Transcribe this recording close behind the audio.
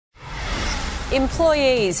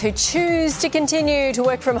Employees who choose to continue to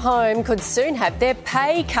work from home could soon have their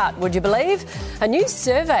pay cut, would you believe? A new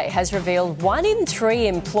survey has revealed 1 in 3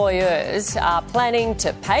 employers are planning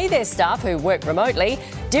to pay their staff who work remotely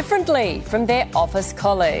differently from their office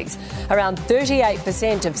colleagues. Around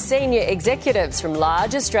 38% of senior executives from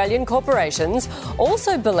large Australian corporations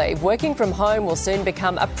also believe working from home will soon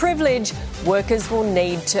become a privilege workers will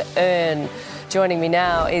need to earn. Joining me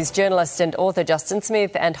now is journalist and author Justin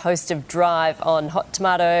Smith and host of Drive on Hot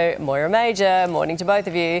Tomato, Moira Major. Morning to both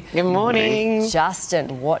of you. Good morning.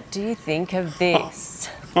 Justin, what do you think of this?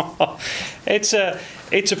 It's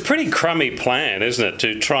a pretty crummy plan, isn't it,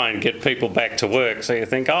 to try and get people back to work? So you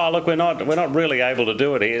think, oh look, we're not really able to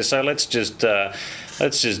do it here, so let's just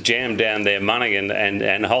jam down their money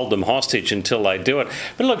and hold them hostage until they do it.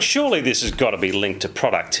 But look, surely this has got to be linked to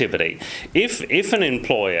productivity. If an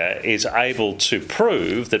employer is able to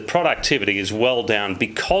prove that productivity is well down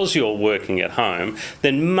because you're working at home,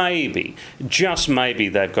 then maybe, just maybe,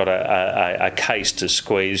 they've got a case to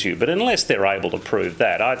squeeze you. But unless they're able to prove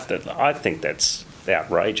that, I think that's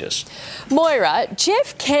outrageous. Moira,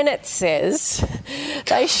 Jeff Kennett says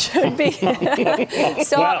they should be...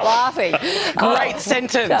 Stop laughing. Great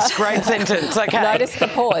sentence. Okay. Notice the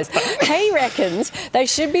pause. He reckons they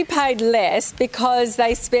should be paid less because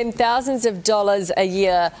they spend thousands of dollars a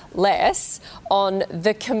year less on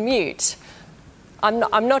the commute.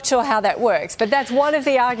 I'm not sure how that works, but that's one of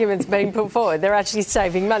the arguments being put forward. They're actually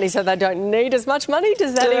saving money, so they don't need as much money.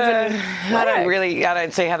 Does that even work? I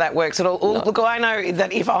don't see how that works at all. No. Look, I know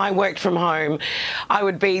that if I worked from home, I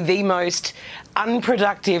would be the most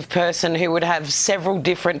unproductive person who would have several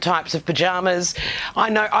different types of pyjamas. I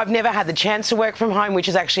know I've never had the chance to work from home, which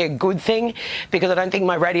is actually a good thing because I don't think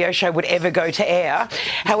my radio show would ever go to air.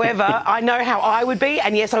 However, I know how I would be,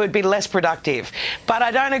 and yes, I would be less productive. But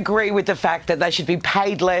I don't agree with the fact that they should be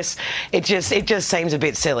paid less. It just seems a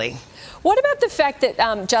bit silly. What about the fact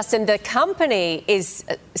that, Justin, the company is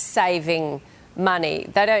saving money?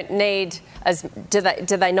 They don't need do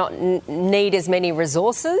they not need as many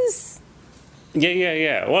resources?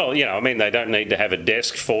 Yeah. Well, I mean, they don't need to have a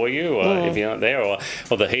desk for you if you're not there, or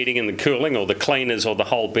the heating and the cooling, or the cleaners, or the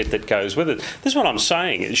whole bit that goes with it. This is what I'm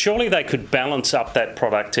saying. Surely they could balance up that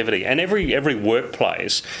productivity. And every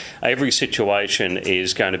workplace, every situation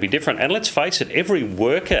is going to be different. And let's face it, every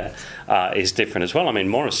worker is different as well. I mean,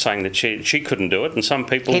 Maura's saying that she couldn't do it, and some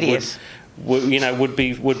people would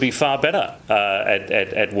be far better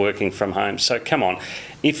at working from home. So come on,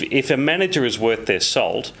 if a manager is worth their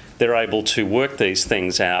salt, they're able to work these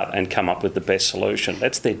things out and come up with the best solution.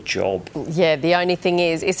 That's their job. Yeah, the only thing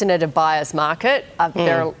is, isn't it a buyer's market?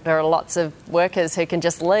 There are lots of workers who can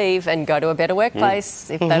just leave and go to a better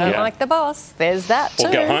workplace if they don't like the boss. There's that too.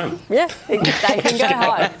 Or go home. Yeah, they can go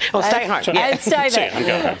home. Or stay home. And stay there. And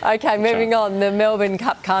go home. Okay, moving on. The Melbourne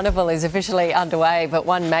Cup Carnival is officially underway, but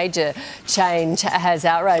one major change has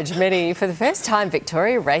outraged many. For the first time,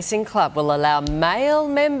 Victoria Racing Club will allow male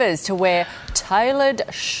members to wear tailored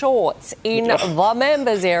shorts in the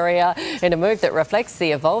members area in a move that reflects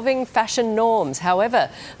the evolving fashion norms. However,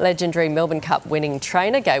 legendary Melbourne Cup winning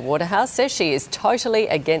trainer Gay Waterhouse says she is totally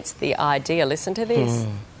against the idea. Listen to this.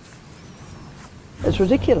 It's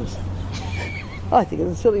ridiculous. I think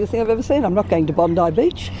it's the silliest thing I've ever seen. I'm not going to Bondi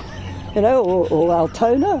Beach, or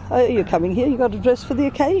Altona. You're coming here, you've got to dress for the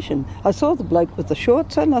occasion. I saw the bloke with the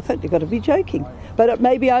shorts on, I thought you've got to be joking. But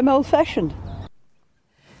maybe I'm old-fashioned.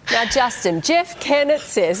 Now, Justin, Jeff Kennett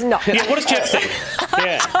says no. Yeah, what does Jeff think?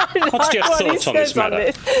 Yeah. What's Jeff's thoughts on this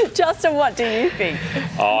matter? Justin, what do you think?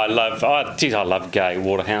 I love Gay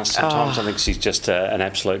Waterhouse sometimes. I think she's just an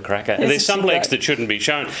absolute cracker. Isn't There's some she legs great? that shouldn't be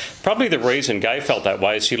shown. Probably the reason Gay felt that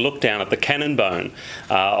way is she looked down at the cannon bone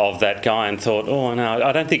of that guy and thought, oh, no,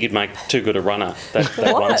 I don't think he'd make too good a runner, that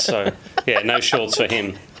one. So, yeah, no shorts for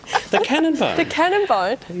him. The cannon bone. The cannon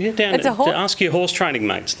bone? Yeah, down to ask your horse training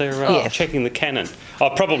mates. They're checking the cannon. I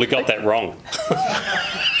probably got that wrong.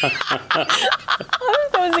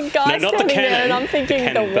 There was a guy standing there and I'm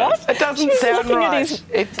thinking, the what? It doesn't sound right.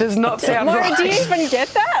 It does not sound Moira, right. do you even get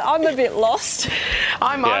that? I'm a bit lost.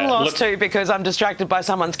 I'm lost too because I'm distracted by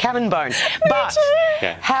someone's cannon bone. But,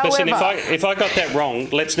 however... Listen, if I got that wrong,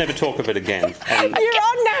 let's never talk of it again. You're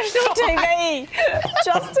on national TV.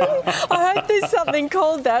 Justin, I hope there's something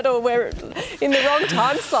called that or we're in the wrong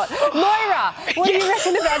time slot. Moira, what do you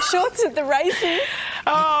reckon about shorts at the races?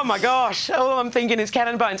 Oh my gosh! All I'm thinking is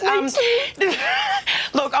cannon bones.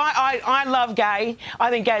 Look, I love Gay. I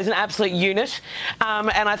think Gay is an absolute unit,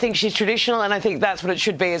 and I think she's traditional, and I think that's what it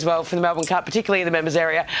should be as well for the Melbourne Cup, particularly in the members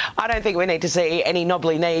area. I don't think we need to see any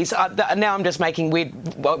knobbly knees. Now I'm just making weird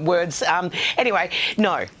words. Anyway,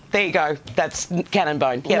 no. There you go. That's cannon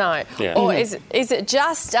bone. Yep. No. Yeah. Or is it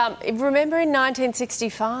just... remember in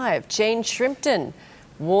 1965, Jean Shrimpton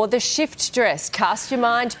wore the shift dress. Cast your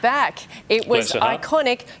mind back. It was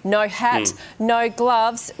iconic. No hat, no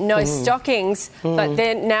gloves, no stockings. But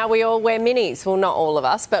then now we all wear minis. Well, not all of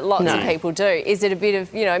us, but lots of people do. Is it a bit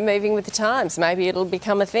of, moving with the times? Maybe it'll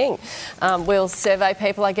become a thing. We'll survey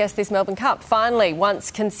people, I guess, this Melbourne Cup. Finally,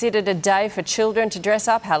 once considered a day for children to dress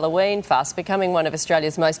up, Halloween fast becoming one of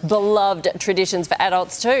Australia's most beloved traditions for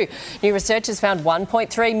adults too. New research has found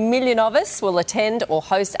 1.3 million of us will attend or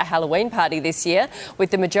host a Halloween party this year,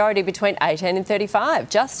 with the majority between 18 and 35.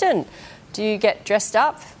 Justin, do you get dressed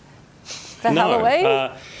up for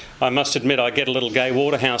Halloween? I must admit I get a little Gay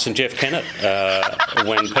Waterhouse and Jeff Kennett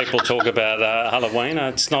when people talk about Halloween.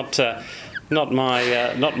 It's not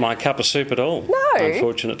my cup of soup at all. No,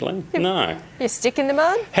 unfortunately. No. You stick in the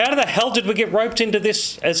mud? How the hell did we get roped into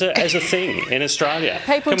this as a thing in Australia?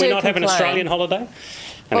 People Can we not have an Australian holiday?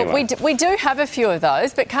 Anyway. Well, we do have a few of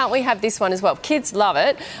those, but can't we have this one as well? Kids love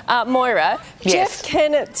it. Moira, yes. Jeff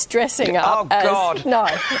Kennett's dressing up God. No.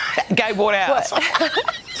 Gay Waterhouse.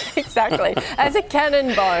 Exactly. As a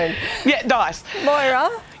cannon bone. Yeah, nice. Moira?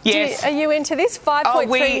 Yes. Are you into this? 5.3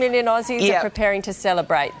 million Aussies are preparing to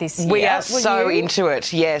celebrate this year. We are so into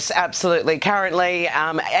it, yes, absolutely. Currently,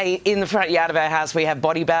 in the front yard of our house, we have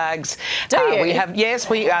body bags. Do you? We have, yes,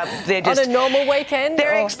 they're just... On a normal weekend?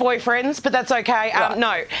 They're ex-boyfriends, but that's okay. Right.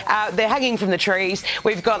 No, they're hanging from the trees.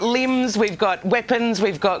 We've got limbs, we've got weapons,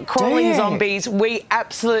 we've got crawling zombies. We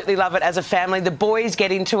absolutely love it as a family. The boys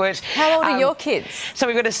get into it. How old are your kids? So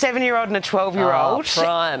we've got a 7-year-old and a 12-year-old. Oh,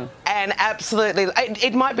 prime. And absolutely,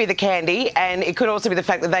 it might be the candy, and it could also be the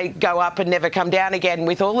fact that they go up and never come down again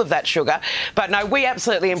with all of that sugar. But no, we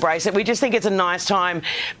absolutely embrace it. We just think it's a nice time,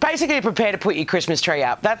 basically, to prepare to put your Christmas tree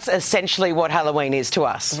up. That's essentially what Halloween is to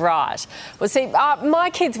us. Right. Well, see, my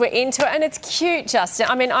kids were into it, and it's cute, Justin.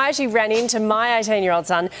 I mean, I actually ran into my 18-year-old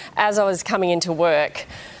son as I was coming into work.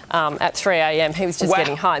 At 3 a.m. He was just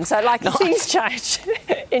getting home. So, things change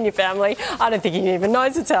in your family. I don't think he even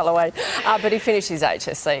knows it's Halloween. But he finished his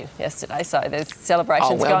HSC yesterday, so there's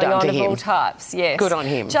celebrations going on of all types. Yes. Good on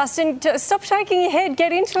him. Justin, stop shaking your head.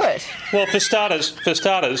 Get into it. Well, for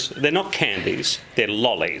starters, they're not candies. They're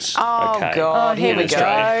lollies. Oh, okay, God. Here we go.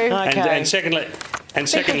 Okay. And secondly,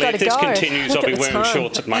 if this continues, I'll be wearing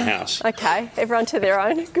shorts at my house. Okay. Everyone to their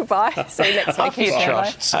own. Goodbye. See you next week.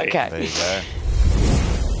 Okay. There you go.